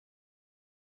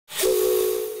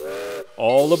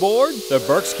All aboard the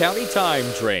Berks County Time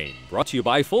Train, brought to you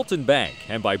by Fulton Bank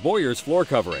and by Boyer's Floor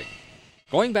Covering.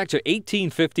 Going back to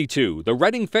 1852, the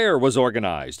Reading Fair was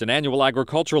organized, an annual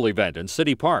agricultural event in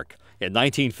City Park. In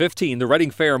 1915, the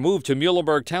Reading Fair moved to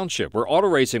Muhlenberg Township, where auto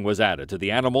racing was added to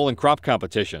the animal and crop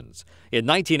competitions. In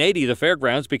 1980, the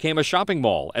fairgrounds became a shopping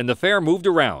mall, and the fair moved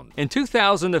around. In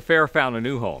 2000, the fair found a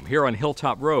new home here on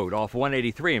Hilltop Road off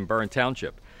 183 in Berne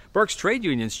Township. Berks trade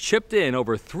unions chipped in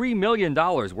over $3 million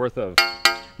worth of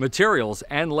materials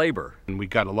and labor. And we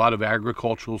got a lot of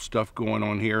agricultural stuff going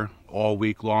on here all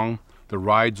week long. The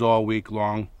rides all week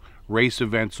long, race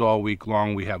events all week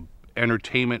long. We have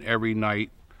entertainment every night.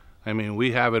 I mean,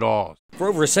 we have it all. For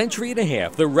over a century and a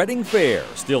half, the Reading Fair,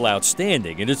 still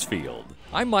outstanding in its field.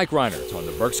 I'm Mike Reinert on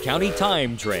the Berks County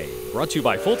Time Train, brought to you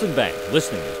by Fulton Bank.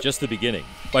 Listening is just the beginning.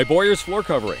 By Boyer's Floor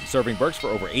Covering, serving Berks for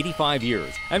over 85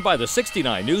 years. And by the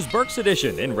 69 News Berks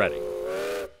Edition in Reading.